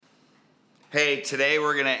Hey, today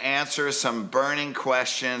we're going to answer some burning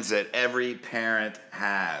questions that every parent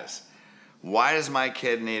has. Why does my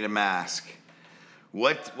kid need a mask?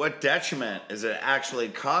 What detriment is it actually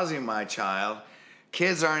causing my child?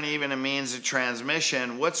 Kids aren't even a means of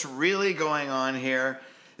transmission. What's really going on here?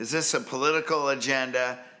 Is this a political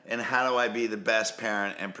agenda? And how do I be the best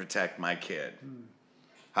parent and protect my kid?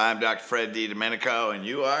 Hi, I'm Dr. Fred DiDomenico, and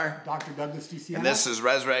you are? Dr. Douglas D. Siena. And this is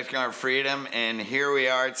Resurrecting Our Freedom, and here we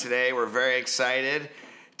are today. We're very excited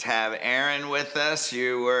to have Aaron with us.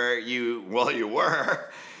 You were,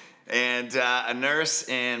 and a nurse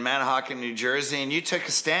in Manahawkin, New Jersey, and you took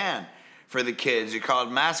a stand for the kids. You called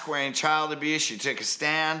mask-wearing child abuse. You took a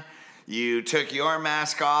stand. You took your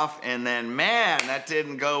mask off, and then, man, that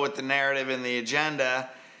didn't go with the narrative and the agenda,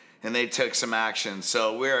 and they took some action.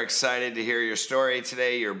 So we're excited to hear your story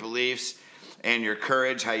today, your beliefs, and your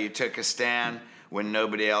courage, how you took a stand when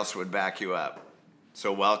nobody else would back you up.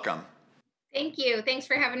 So welcome. Thank you. Thanks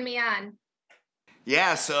for having me on.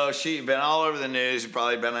 Yeah, so you've been all over the news. You've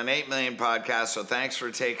probably been on 8 million podcasts, so thanks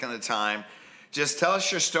for taking the time. Just tell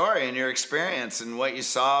us your story and your experience and what you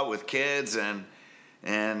saw with kids and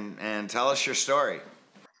tell us your story.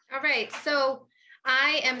 All right. So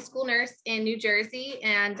I am a school nurse in New Jersey,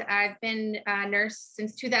 and I've been a nurse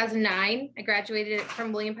since 2009. I graduated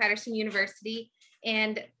from William Patterson University.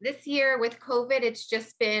 And this year with COVID, it's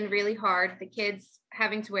just been really hard. The kids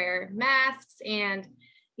having to wear masks and,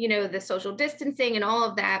 the social distancing and all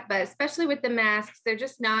of that. But especially with the masks, they're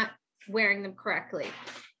just not wearing them correctly.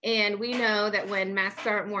 And we know that when masks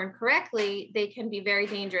aren't worn correctly, they can be very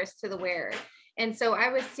dangerous to the wearer. And so I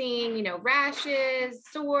was seeing, rashes,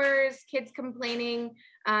 sores, kids complaining.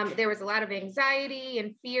 There was a lot of anxiety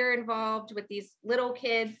and fear involved with these little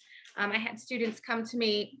kids. I had students come to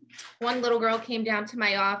me. One little girl came down to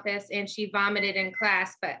my office and she vomited in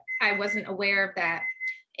class, but I wasn't aware of that.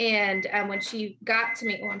 And when she got to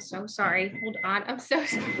me, I'm so sorry. Hold on. I'm so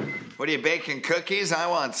sorry. What are you baking, cookies? I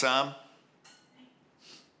want some.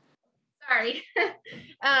 Sorry.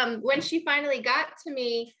 When she finally got to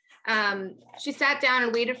me, she sat down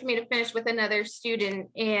and waited for me to finish with another student.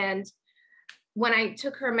 And when I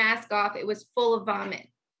took her mask off, it was full of vomit.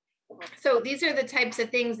 So these are the types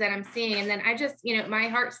of things that I'm seeing. And then I just, my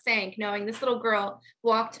heart sank knowing this little girl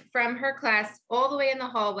walked from her class all the way in the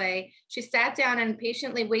hallway. She sat down and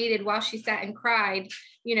patiently waited while she sat and cried,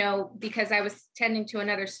 because I was tending to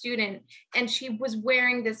another student. And she was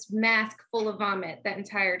wearing this mask full of vomit that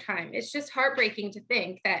entire time. It's just heartbreaking to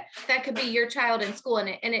think that that could be your child in school. And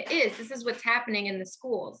it is. This is what's happening in the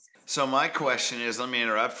schools. So my question is, let me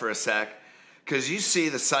interrupt for a sec. Because you see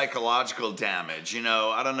the psychological damage,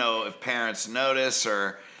 I don't know if parents notice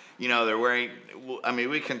or, they're wearing,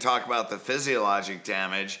 we can talk about the physiologic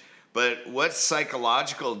damage, but what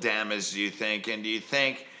psychological damage do you think? And do you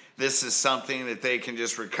think this is something that they can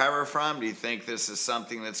just recover from? Do you think this is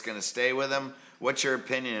something that's going to stay with them? What's your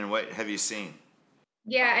opinion and what have you seen?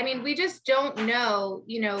 Yeah, we just don't know,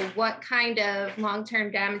 what kind of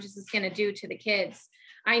long-term damage this is going to do to the kids.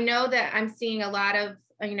 I know that I'm seeing a lot of,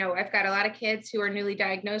 I've got a lot of kids who are newly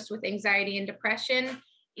diagnosed with anxiety and depression,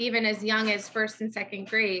 even as young as first and second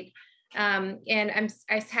grade. And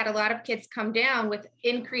I've had a lot of kids come down with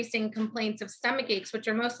increasing complaints of stomach aches, which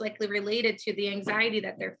are most likely related to the anxiety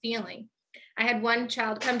that they're feeling. I had one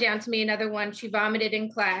child come down to me, another one, she vomited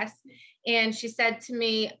in class. And she said to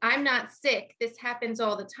me, "I'm not sick. This happens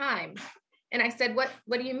all the time." And I said, what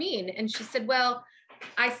do you mean? And she said, "Well,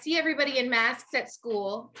 I see everybody in masks at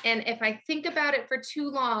school. And if I think about it for too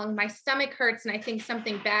long, my stomach hurts and I think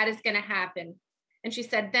something bad is going to happen." And she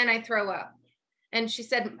said, "Then I throw up." And she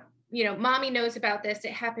said, "Mommy knows about this.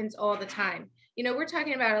 It happens all the time." We're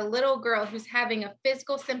talking about a little girl who's having a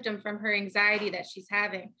physical symptom from her anxiety that she's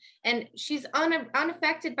having. And she's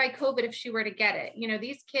unaffected by COVID if she were to get it.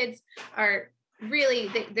 These kids are really,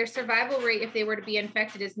 their survival rate, if they were to be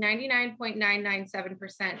infected, is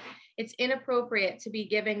 99.997%. It's inappropriate to be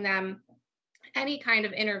giving them any kind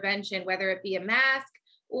of intervention, whether it be a mask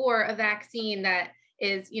or a vaccine that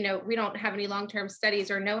is, we don't have any long-term studies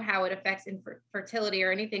or know how it affects infertility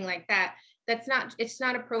or anything like that. It's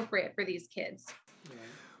not appropriate for these kids.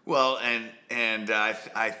 Well, and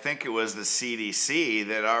I think it was the CDC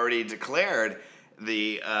that already declared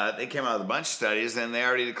they came out with a bunch of studies, and they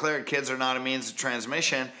already declared kids are not a means of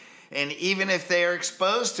transmission. And even if they are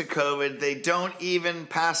exposed to COVID, they don't even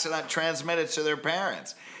transmit it to their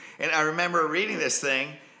parents. And I remember reading this thing,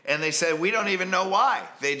 and they said, we don't even know why.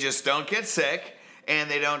 They just don't get sick,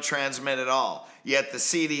 and they don't transmit at all. Yet the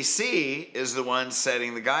CDC is the one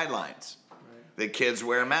setting the guidelines. Right. That kids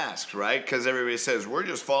wear masks, right? Because everybody says, we're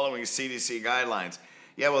just following CDC guidelines.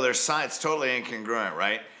 Yeah, well, their science totally incongruent,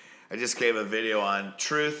 right? I just gave a video on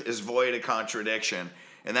truth is void of contradiction.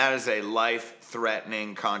 And that is a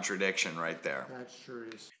life-threatening contradiction right there. That sure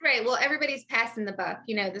is. Right. Well, everybody's passing the buck.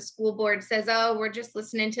 You know, the school board says, oh, we're just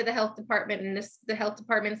listening to the health department, and the health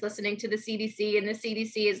department's listening to the CDC, and the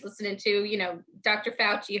CDC is listening to, you know, Dr.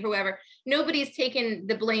 Fauci, whoever. Nobody's taken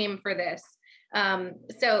the blame for this.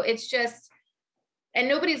 So it's just, and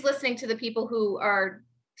nobody's listening to the people who are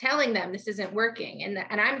telling them this isn't working.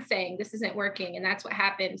 And I'm saying this isn't working. And that's what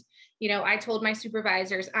happened. You know, I told my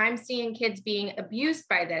supervisors, I'm seeing kids being abused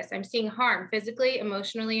by this. I'm seeing harm physically,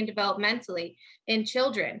 emotionally, and developmentally in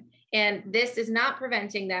children. And this is not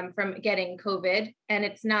preventing them from getting COVID, and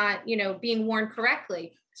it's not, you know, being worn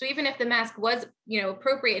correctly. So even if the mask was, you know,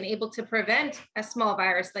 appropriate and able to prevent a small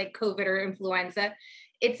virus like COVID or influenza,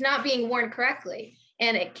 it's not being worn correctly.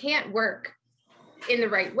 And it can't work in the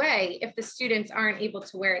right way if the students aren't able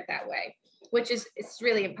to wear it that way, which is, it's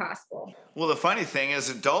really impossible. Well, the funny thing is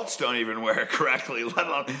adults don't even wear it correctly, let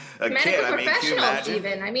alone a Medical kid. I mean, can you professionals imagine?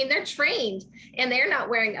 even. I mean, they're trained and they're not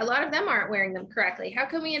wearing, a lot of them aren't wearing them correctly. How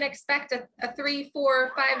can we expect a 3,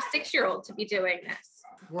 4, 5, 6-year-old to be doing this?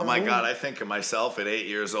 Oh my God, I think of myself at 8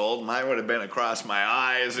 years old. Mine would have been across my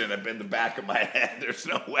eyes and have been the back of my head. There's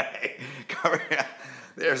no way.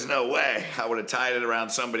 There's no way. I would have tied it around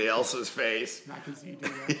somebody else's face. I can see you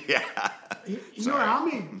doing that. Yeah. You know how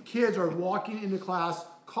many kids are walking into class,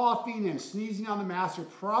 coughing and sneezing on the mask? They're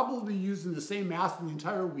probably using the same mask the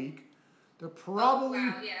entire week. They're probably,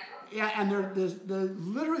 and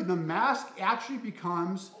literally the mask actually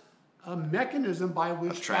becomes a mechanism by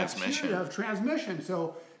which of transmission.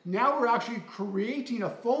 So now we're actually creating a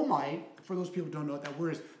fomite. For those people who don't know what that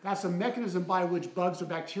word is, that's a mechanism by which bugs or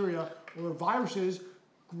bacteria or viruses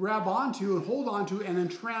grab onto and hold onto and then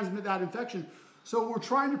transmit that infection. So we're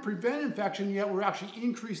trying to prevent infection, yet we're actually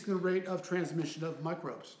increasing the rate of transmission of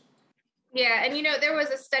microbes. Yeah, and you know, there was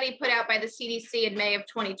a study put out by the CDC in May of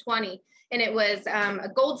 2020, and it was a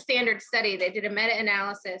gold standard study. They did a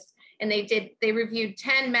meta-analysis, and they reviewed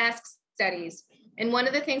 10 mask studies. And one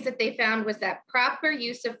of the things that they found was that proper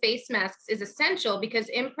use of face masks is essential because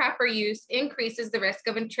improper use increases the risk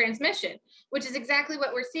of transmission, which is exactly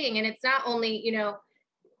what we're seeing. And it's not only, you know,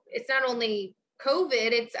 it's not only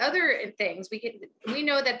COVID, it's other things. We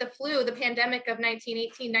know that the flu, the pandemic of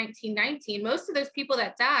 1918, 1919, most of those people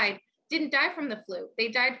that died didn't die from the flu. They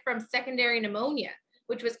died from secondary pneumonia,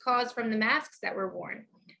 which was caused from the masks that were worn.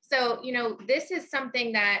 So, you know, this is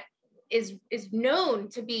something that is known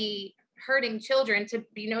to be hurting children, to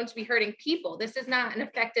be known to be hurting people. This is not an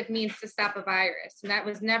effective means to stop a virus. And that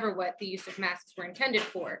was never what the use of masks were intended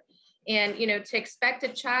for. And, you know, to expect a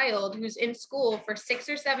child who's in school for 6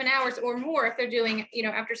 or 7 hours or more, if they're doing, you know,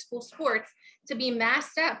 after school sports, to be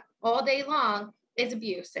masked up all day long is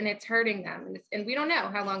abuse, and it's hurting them. And we don't know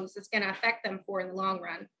how long this is going to affect them for in the long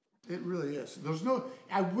run. It really is.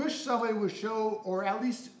 I wish somebody would show, or at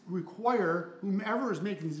least require whomever is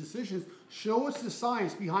making these decisions, show us the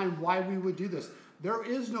science behind why we would do this. There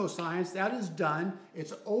is no science. That is done.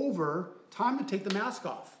 It's over. Time to take the mask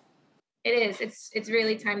off. It is. It's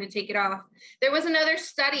really time to take it off. There was another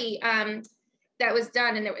study that was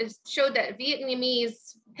done, and it showed that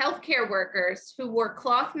Vietnamese healthcare workers who wore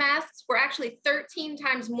cloth masks were actually 13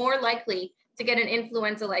 times more likely to get an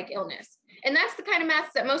influenza-like illness. And that's the kind of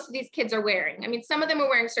masks that most of these kids are wearing. I mean, some of them are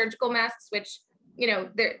wearing surgical masks, which, you know,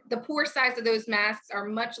 the pore size of those masks are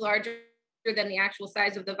much larger than the actual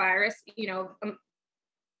size of the virus. You know,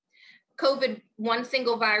 COVID, one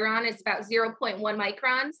single viron is about 0.1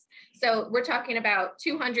 microns. So we're talking about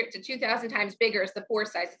 200 to 2,000 times bigger is the pore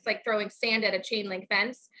size. It's like throwing sand at a chain link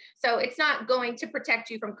fence. So it's not going to protect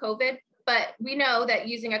you from COVID. But we know that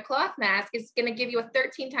using a cloth mask is going to give you a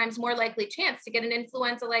 13 times more likely chance to get an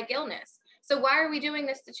influenza-like illness. So why are we doing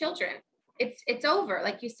this to children? It's over.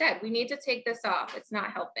 Like you said, we need to take this off. It's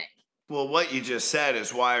not helping. Well, what you just said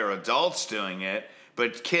is why are adults doing it,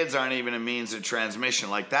 but kids aren't even a means of transmission.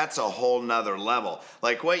 Like, that's a whole nother level.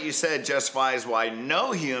 Like what you said justifies why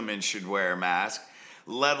no human should wear a mask,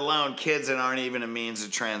 let alone kids that aren't even a means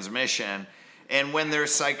of transmission. And when their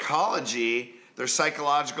psychological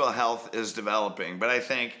health is developing. But I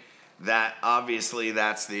think that obviously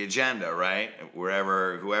that's the agenda, right?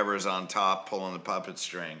 Whoever's on top pulling the puppet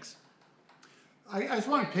strings. I just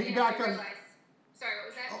want to piggyback on. Sorry, what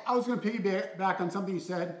was that? I was going to piggyback on something you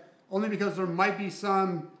said, only because there might be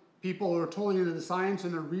some people who are totally into the science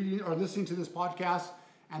and they're reading or listening to this podcast,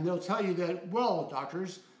 and they'll tell you that, well,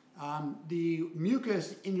 doctors, the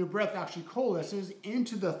mucus in your breath actually coalesces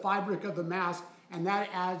into the fabric of the mask, and that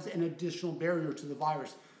adds an additional barrier to the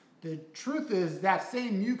virus. The truth is that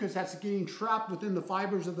same mucus that's getting trapped within the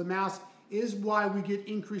fibers of the mask is why we get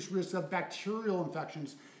increased risk of bacterial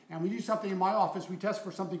infections. And we do something in my office. We test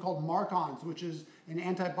for something called MARCoNS, which is an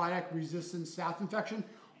antibiotic-resistant staph infection.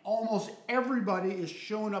 Almost everybody is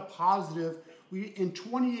showing up positive. In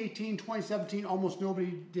 2018, 2017, almost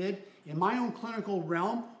nobody did. In my own clinical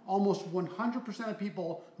realm, almost 100% of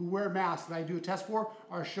people who wear masks that I do a test for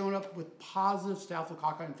are showing up with positive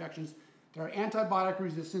staphylococci infections. There are antibiotic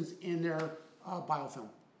resistance in their biofilm.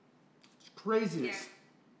 It's craziness. Yeah.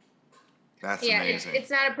 That's yeah, amazing. It's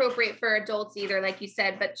not appropriate for adults either, like you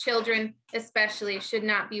said, but children especially should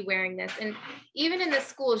not be wearing this. And even in the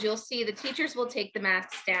schools, you'll see the teachers will take the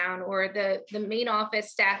masks down, or the main office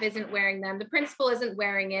staff isn't wearing them. The principal isn't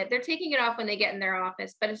wearing it. They're taking it off when they get in their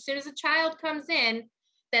office. But as soon as a child comes in,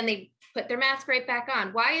 then they put their mask right back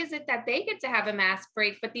on. Why is it that they get to have a mask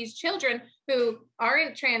break, but these children who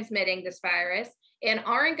aren't transmitting this virus and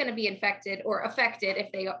aren't going to be infected or affected,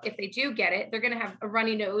 if they do get it, they're going to have a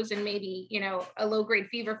runny nose and maybe, a low grade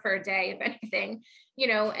fever for a day, if anything,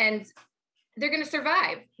 and they're going to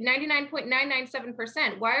survive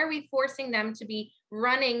 99.997%. Why are we forcing them to be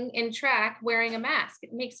running in track wearing a mask?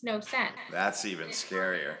 It makes no sense. That's even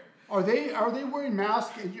scarier. Are they wearing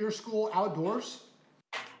masks at your school outdoors?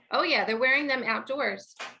 Oh yeah, they're wearing them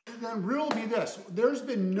outdoors. Then riddle me this: there's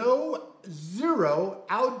been zero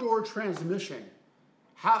outdoor transmission.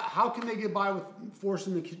 How can they get by with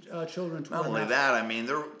forcing the children to wear Not only masks? that, I mean,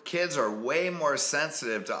 their kids are way more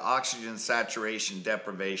sensitive to oxygen saturation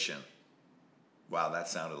deprivation. Wow, that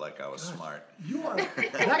sounded like I was smart. You are.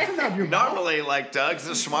 That comes out of your mouth. Normally, like, Doug's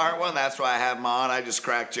the smart one. That's why I have him on. I just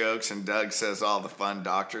crack jokes, and Doug says all the fun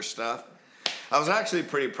doctor stuff. I was actually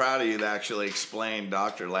pretty proud of you to actually explain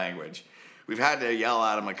doctor language. We've had to yell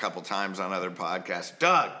at him a couple times on other podcasts.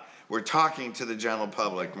 Doug, we're talking to the general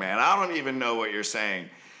public, man. I don't even know what you're saying.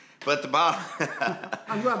 But the bottom...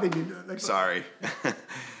 I'm glad they do that. Sorry.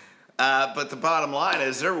 But the bottom line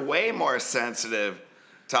is they're way more sensitive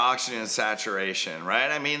to oxygen saturation,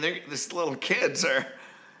 right? I mean, these little kids are,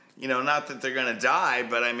 not that they're going to die,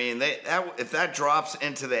 but I mean, if that drops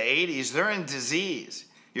into the 80s, they're in disease.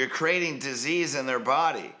 You're creating disease in their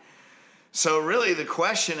body. So really the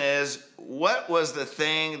question is, what was the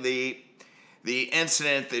thing, the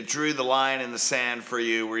incident that drew the line in the sand for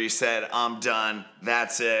you where you said, I'm done,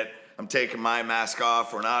 that's it, I'm taking my mask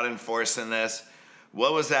off, we're not enforcing this?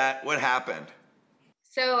 What was that? What happened?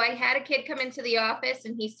 So I had a kid come into the office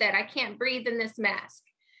and he said, I can't breathe in this mask.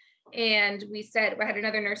 And we said, I had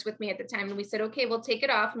another nurse with me at the time, and we said, okay, we'll take it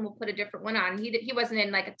off and we'll put a different one on. He wasn't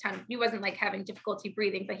in like a ton, he wasn't like having difficulty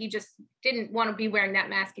breathing, but he just didn't want to be wearing that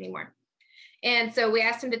mask anymore. And so we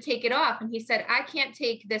asked him to take it off, and he said, I can't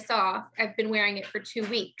take this off. I've been wearing it for 2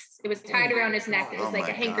 weeks. It was tied around his neck. It was like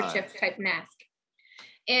a handkerchief type mask.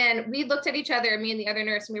 And we looked at each other, me and the other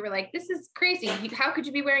nurse, and we were like, this is crazy. How could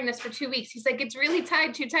you be wearing this for 2 weeks? He's like, it's really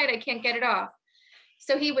tied too tight. I can't get it off.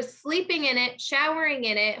 So he was sleeping in it, showering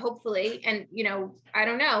in it, hopefully. And, I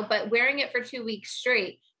don't know, but wearing it for 2 weeks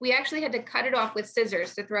straight. We actually had to cut it off with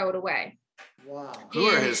scissors to throw it away. Wow. Who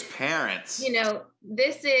are his parents?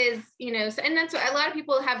 This is, and that's what a lot of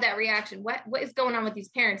people have that reaction. What is going on with these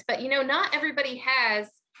parents? But, not everybody has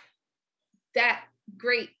that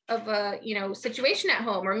great of a, situation at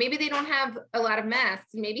home, or maybe they don't have a lot of masks.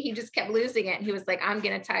 Maybe he just kept losing it. And he was like, I'm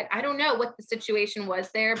going to tie it. I don't know what the situation was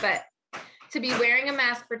there, but to be wearing a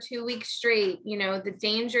mask for 2 weeks straight, the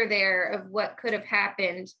danger there of what could have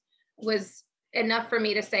happened was enough for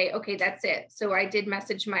me to say, okay, that's it. So I did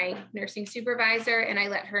message my nursing supervisor and I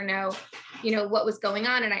let her know, what was going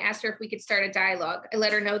on. And I asked her if we could start a dialogue. I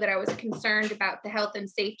let her know that I was concerned about the health and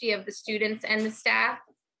safety of the students and the staff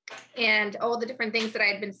and all the different things that I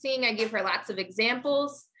had been seeing. I gave her lots of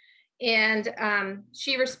examples, and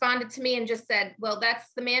she responded to me and just said, well, that's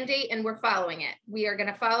the mandate and we're following it. We are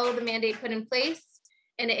going to follow the mandate put in place,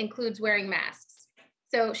 and it includes wearing masks.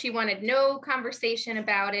 So she wanted no conversation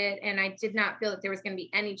about it, and I did not feel that there was going to be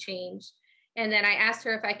any change. And then I asked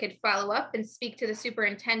her if I could follow up and speak to the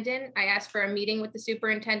superintendent. I asked for a meeting with the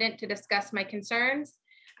superintendent to discuss my concerns.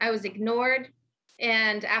 I was ignored.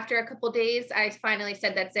 And after a couple of days, I finally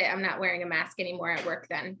said, that's it. I'm not wearing a mask anymore at work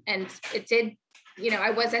then. And it did,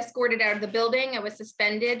 I was escorted out of the building. I was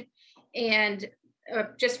suspended. And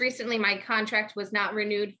just recently, my contract was not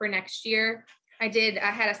renewed for next year. I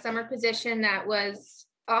had a summer position that was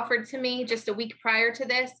offered to me just a week prior to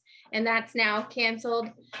this, and that's now canceled.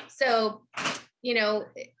 So,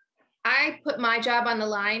 I put my job on the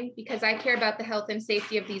line because I care about the health and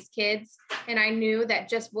safety of these kids. And I knew that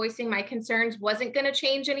just voicing my concerns wasn't going to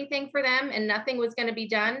change anything for them, and nothing was going to be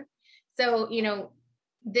done. So,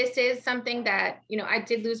 this is something that, I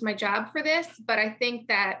did lose my job for this, but I think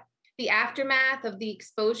that the aftermath of the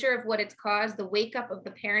exposure of what it's caused, the wake up of the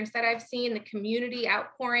parents that I've seen, the community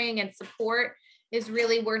outpouring and support is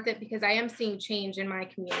really worth it, because I am seeing change in my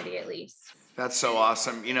community at least. That's so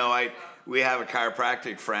awesome. We have a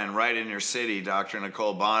chiropractic friend right in your city, Dr.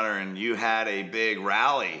 Nicole Bonner, and you had a big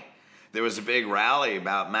rally. There was a big rally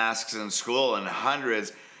about masks in school, and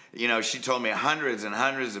hundreds, she told me hundreds and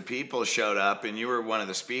hundreds of people showed up, and you were one of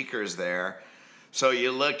the speakers there. So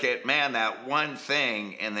you look at, man, that one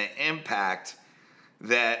thing and the impact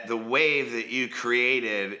that the wave that you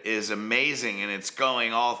created is amazing, and it's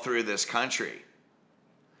going all through this country.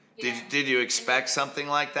 Yeah. Did you expect something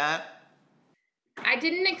like that? I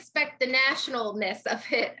didn't expect the nationalness of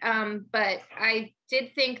it, but I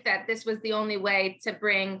did think that this was the only way to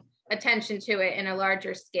bring attention to it in a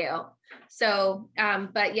larger scale. So,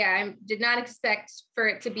 but yeah, I did not expect for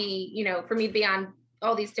it to be, for me to be on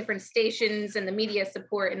all these different stations and the media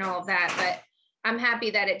support and all of that. But I'm happy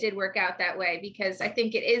that it did work out that way, because I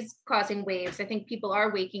think it is causing waves. I think people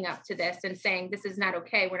are waking up to this and saying, this is not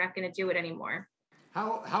okay. We're not going to do it anymore.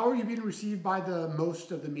 How are you being received by the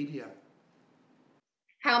most of the media?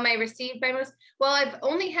 How am I received by most? Well, I've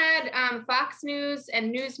only had Fox News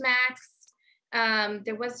and Newsmax.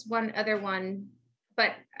 There was one other one,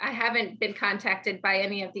 but I haven't been contacted by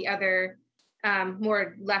any of the other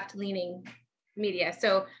more left-leaning media.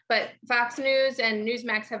 So, but Fox News and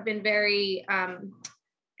Newsmax have been very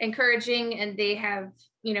encouraging, and they have,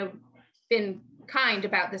 been kind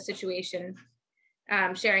about the situation,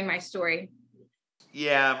 sharing my story.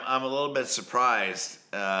 Yeah, I'm a little bit surprised.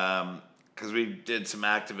 Because we did some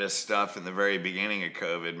activist stuff in the very beginning of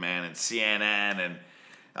COVID, man, and CNN, and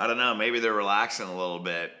I don't know, maybe they're relaxing a little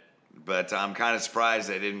bit, but I'm kind of surprised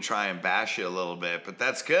they didn't try and bash you a little bit, but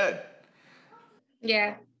that's good.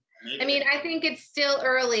 Yeah. Maybe. I mean, I think it's still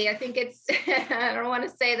early. I think it's, I don't want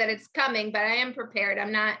to say that it's coming, but I am prepared.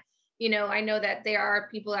 I'm not, I know that there are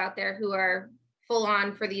people out there who are full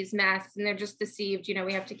on for these masks, and they're just deceived.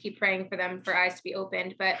 We have to keep praying for them, for eyes to be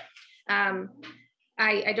opened, but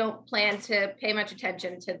I don't plan to pay much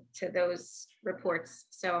attention to those reports.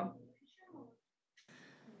 So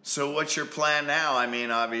what's your plan now? I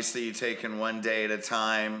mean, obviously you're taking one day at a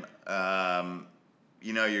time.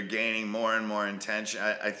 You're gaining more and more intention.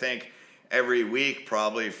 I think every week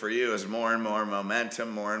probably for you is more and more momentum,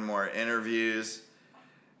 more and more interviews.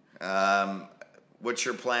 What's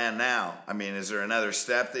your plan now? I mean, is there another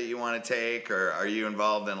step that you want to take, or are you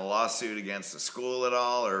involved in a lawsuit against the school at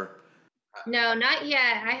all, or? No, not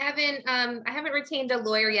yet. I haven't retained a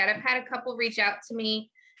lawyer yet. I've had a couple reach out to me,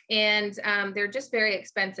 and they're just very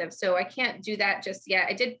expensive. So I can't do that just yet.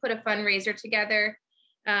 I did put a fundraiser together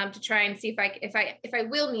to try and see if I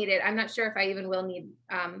will need it. I'm not sure if I even will need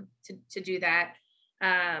to do that.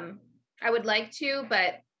 I would like to,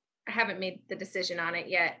 but I haven't made the decision on it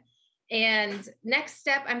yet. And next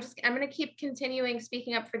step, I'm going to keep continuing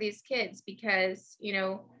speaking up for these kids, because,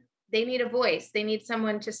 they need a voice. They need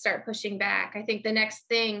someone to start pushing back. I think the next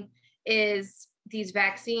thing is these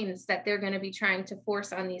vaccines that they're going to be trying to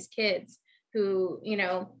force on these kids who,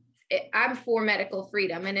 I'm for medical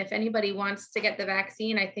freedom. And if anybody wants to get the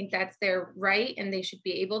vaccine, I think that's their right and they should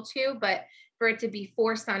be able to. But for it to be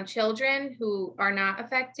forced on children who are not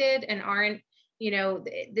affected and aren't,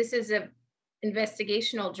 this is a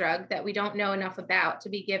investigational drug that we don't know enough about to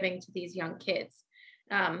be giving to these young kids.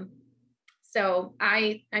 So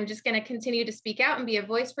I'm just going to continue to speak out and be a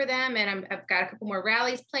voice for them. And I've got a couple more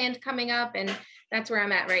rallies planned coming up, and that's where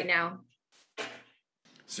I'm at right now.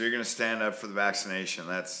 So you're going to stand up for the vaccination.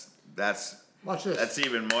 That's watch this. That's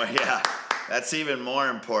even more. Yeah, that's even more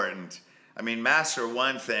important. I mean, masks are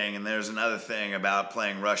one thing, and there's another thing about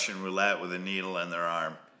playing Russian roulette with a needle in their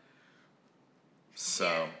arm.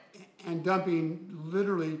 So. And dumping,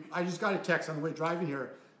 literally, I just got a text on the way driving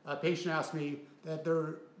here. A patient asked me that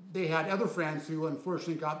they had other friends who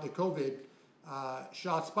unfortunately got the COVID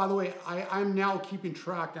shots. By the way, I'm now keeping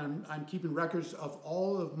track, and I'm keeping records of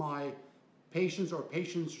all of my patients or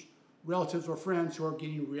patients' relatives or friends who are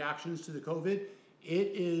getting reactions to the COVID.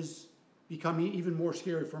 It is becoming even more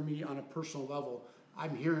scary for me on a personal level.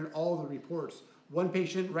 I'm hearing all the reports. One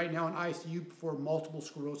patient right now in ICU for multiple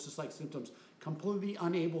sclerosis-like symptoms, completely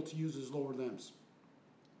unable to use his lower limbs.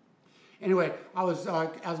 Anyway, I was,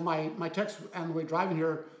 as my text on the way driving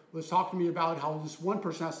here was talking to me about how this one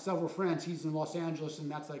person has several friends. He's in Los Angeles,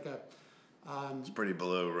 and that's like a... it's pretty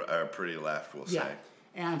blue, or pretty left, we'll say.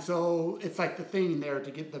 And so it's like the thing there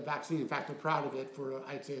to get the vaccine. In fact, they're proud of it for,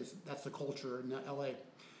 I'd say, that's the culture in LA.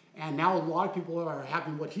 And now a lot of people are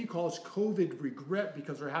having what he calls COVID regret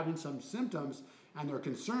because they're having some symptoms, and they're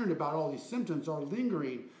concerned about all these symptoms are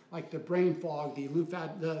lingering, like the brain fog,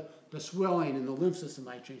 the the swelling in the lymph system.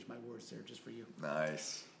 I changed my words there just for you.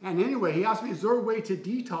 Nice. And anyway, he asked me, is there a way to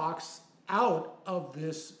detox out of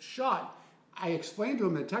this shot? I explained to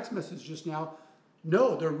him in a text message just now,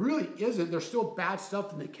 no, there really isn't. There's still bad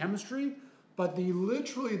stuff in the chemistry, but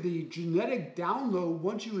literally the genetic download,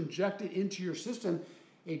 once you inject it into your system,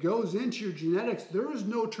 it goes into your genetics. There is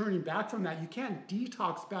no turning back from that. You can't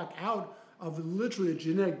detox back out of literally a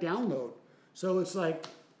genetic download. So it's like,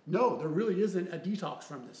 no, there really isn't a detox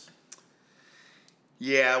from this.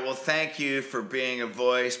 Yeah, well, thank you for being a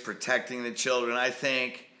voice, protecting the children. I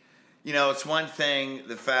think, it's one thing,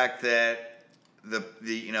 the fact that the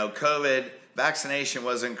COVID, vaccination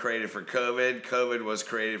wasn't created for COVID. COVID was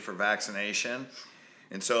created for vaccination.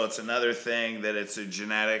 And so it's another thing that it's a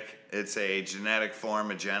genetic form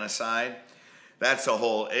of genocide. That's a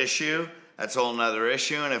whole issue. That's a whole nother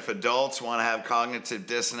issue. And if adults want to have cognitive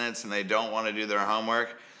dissonance and they don't want to do their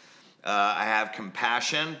homework, I have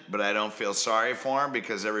compassion, but I don't feel sorry for them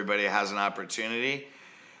because everybody has an opportunity.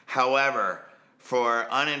 However, for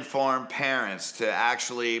uninformed parents to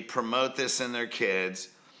actually promote this in their kids,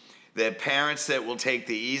 the parents that will take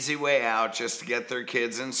the easy way out just to get their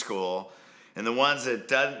kids in school, and the ones that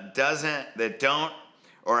don't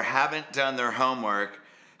or haven't done their homework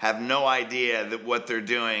have no idea that what they're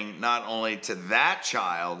doing not only to that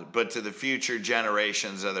child but to the future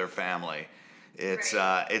generations of their family.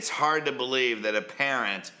 It's hard to believe that a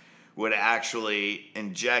parent would actually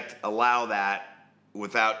allow that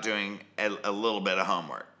without doing a little bit of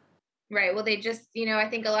homework. Right. Well, they just, I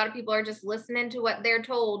think a lot of people are just listening to what they're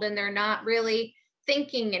told and they're not really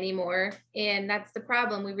thinking anymore. And that's the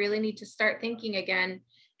problem. We really need to start thinking again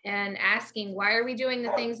and asking, why are we doing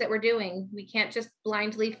the things that we're doing? We can't just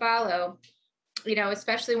blindly follow,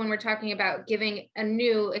 especially when we're talking about giving a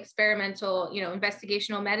new experimental,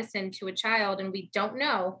 investigational medicine to a child, and we don't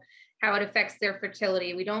know how it affects their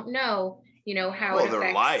fertility. We don't know, how it affects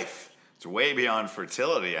their life. It's way beyond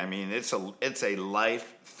fertility. I mean, it's a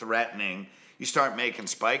life-threatening. You start making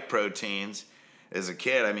spike proteins as a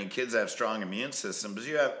kid. I mean, kids have strong immune systems.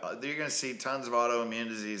 You're going to see tons of autoimmune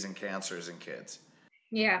disease and cancers in kids.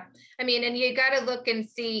 Yeah. I mean, and you got to look and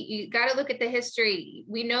see, you got to look at the history.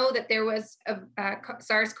 We know that there was a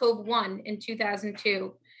SARS-CoV-1 in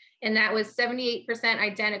 2002, and that was 78%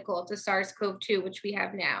 identical to SARS-CoV-2, which we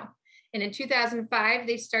have now. And in 2005,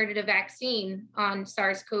 they started a vaccine on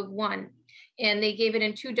SARS-CoV-1, and they gave it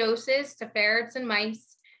in 2 doses to ferrets and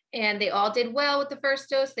mice. And they all did well with the first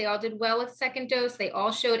dose. They all did well with the second dose. They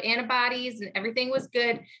all showed antibodies and everything was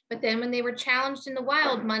good. But then when they were challenged in the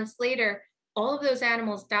wild months later, all of those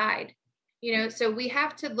animals died. So we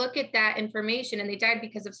have to look at that information, and they died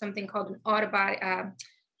because of something called an autobody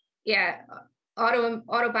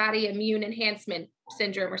immune enhancement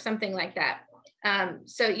syndrome or something like that.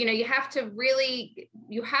 So, you have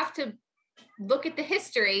to look at the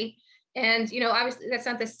history, and, obviously that's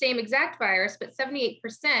not the same exact virus, but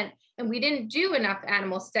 78%. And we didn't do enough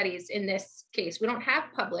animal studies in this case. We don't have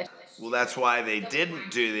published. Well, that's why they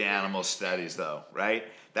didn't do the animal studies though, right?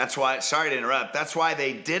 That's why, sorry to interrupt, that's why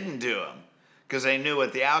they didn't do them, because they knew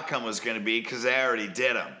what the outcome was going to be because they already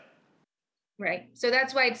did them. Right. So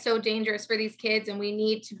that's why it's so dangerous for these kids. And we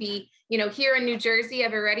need to be, here in New Jersey,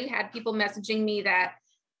 I've already had people messaging me that,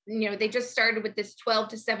 they just started with this 12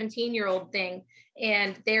 to 17-year-old thing,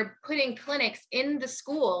 and they're putting clinics in the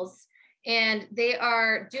schools, and they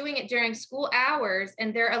are doing it during school hours,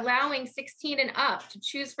 and they're allowing 16 and up to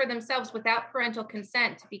choose for themselves without parental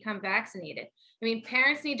consent to become vaccinated. I mean,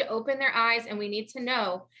 parents need to open their eyes, and we need to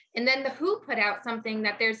know. And then the WHO put out something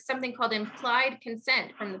that there's something called implied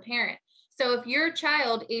consent from the parent. So if your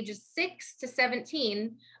child ages 6 to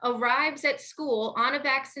 17 arrives at school on a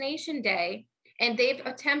vaccination day, and they've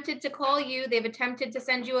attempted to call you, they've attempted to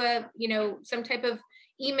send you some type of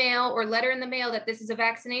email or letter in the mail that this is a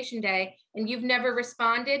vaccination day, and you've never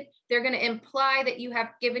responded, they're going to imply that you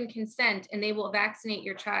have given consent and they will vaccinate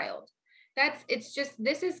your child.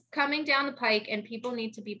 This is coming down the pike, and people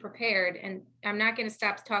need to be prepared. And I'm not going to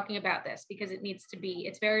stop talking about this because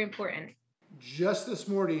it's very important. Just this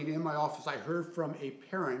morning in my office, I heard from a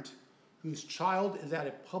parent whose child is at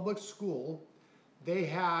a public school. They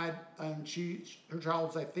had, her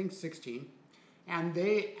child's, I think, 16, and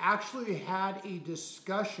they actually had a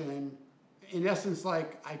discussion, in essence,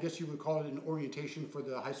 like, I guess you would call it an orientation for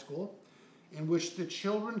the high school, in which the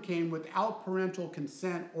children came without parental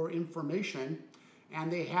consent or information,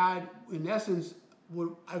 and they had, in essence,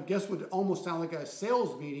 would almost sound like a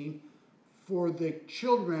sales meeting for the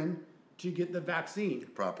children to get the vaccine.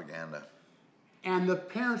 Propaganda. And the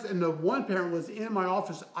parents, and the one parent was in my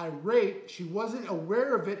office irate. She wasn't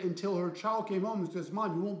aware of it until her child came home and says,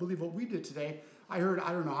 "Mom, you won't believe what we did today. I heard,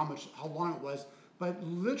 I don't know how long it was, but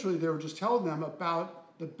literally they were just telling them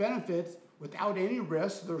about the benefits without any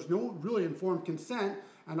risk. There was no really informed consent,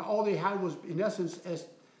 and all they had was, in essence,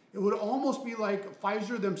 it would almost be like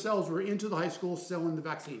Pfizer themselves were into the high school selling the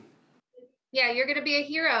vaccine. Yeah, you're going to be a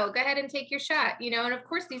hero. Go ahead and take your shot, And of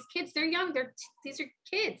course, these kids, they're young. These are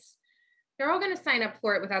kids. They're all going to sign up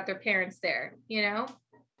for it without their parents there,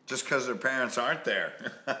 Just because their parents aren't there.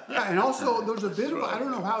 Yeah, and also there's a bit of, I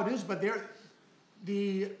don't know how it is, but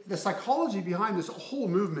the psychology behind this whole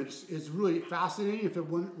movement is really fascinating if it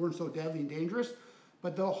weren't so deadly and dangerous.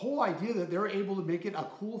 But the whole idea that they're able to make it a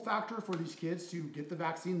cool factor for these kids to get the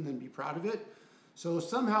vaccine and then be proud of it. So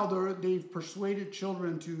somehow they've persuaded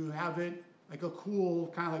children to have it like a cool,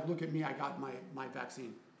 kind of like, look at me, I got my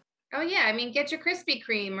vaccine. Oh yeah, I mean, get your Krispy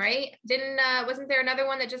Kreme, right? Wasn't there another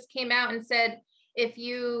one that just came out and said if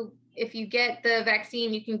you get the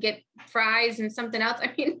vaccine, you can get fries and something else?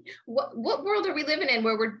 I mean, what world are we living in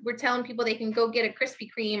where we're telling people they can go get a Krispy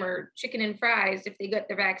Kreme or chicken and fries if they get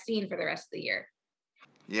the vaccine for the rest of the year?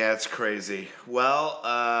 Yeah, it's crazy. Well,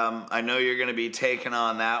 I know you're going to be taking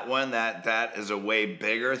on that one. That is a way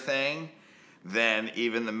bigger thing than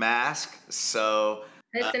even the mask. So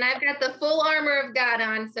listen, I've got the full armor of God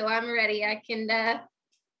on, so I'm ready. I can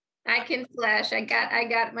slash. I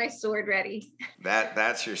got my sword ready.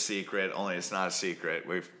 That's your secret. Only it's not a secret.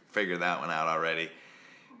 We've figured that one out already.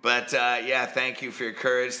 But yeah, thank you for your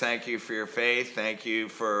courage. Thank you for your faith. Thank you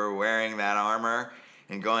for wearing that armor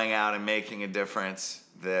and going out and making a difference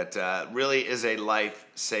that really is a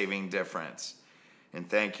life-saving difference. And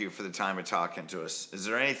thank you for the time of talking to us. Is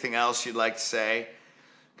there anything else you'd like to say,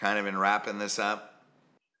 kind of in wrapping this up?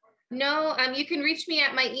 No, you can reach me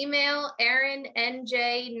at my email,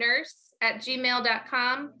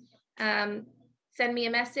 erinnjnurse@gmail.com. Send me a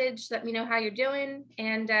message, let me know how you're doing.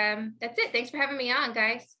 And that's it. Thanks for having me on,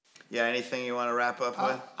 guys. Yeah, anything you want to wrap up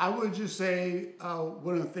with? I would just say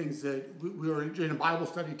one of the things that we were in a Bible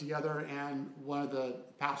study together, and one of the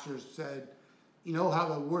pastors said, you know how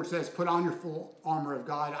the word says, put on your full armor of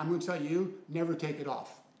God. I'm going to tell you, never take it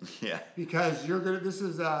off. Yeah. Because you're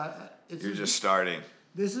just starting.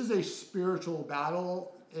 This is a spiritual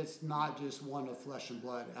battle. It's not just one of flesh and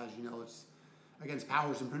blood, as you know. It's against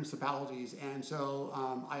powers and principalities. And so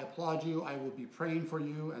I applaud you. I will be praying for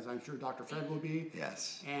you, as I'm sure Dr. Fred will be.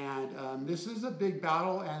 Yes. And this is a big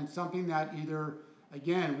battle, and something that either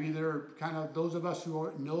kind of those of us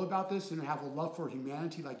who know about this and have a love for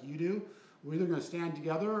humanity like you do, we're either going to stand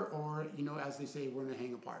together or, as they say, we're going to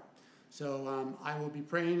hang apart. So I will be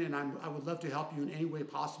praying, and I would love to help you in any way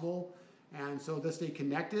possible. And so let's stay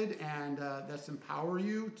connected, and let's empower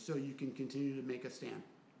you so you can continue to make a stand.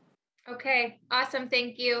 Okay, awesome.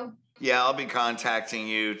 Thank you. Yeah, I'll be contacting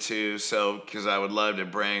you too, because I would love to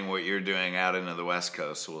bring what you're doing out into the West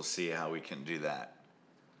Coast. So we'll see how we can do that.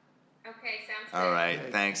 Okay, sounds good. All right. Okay.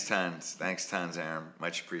 Thanks tons, Aaron.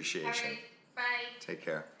 Much appreciation. All right. Bye. Take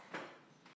care.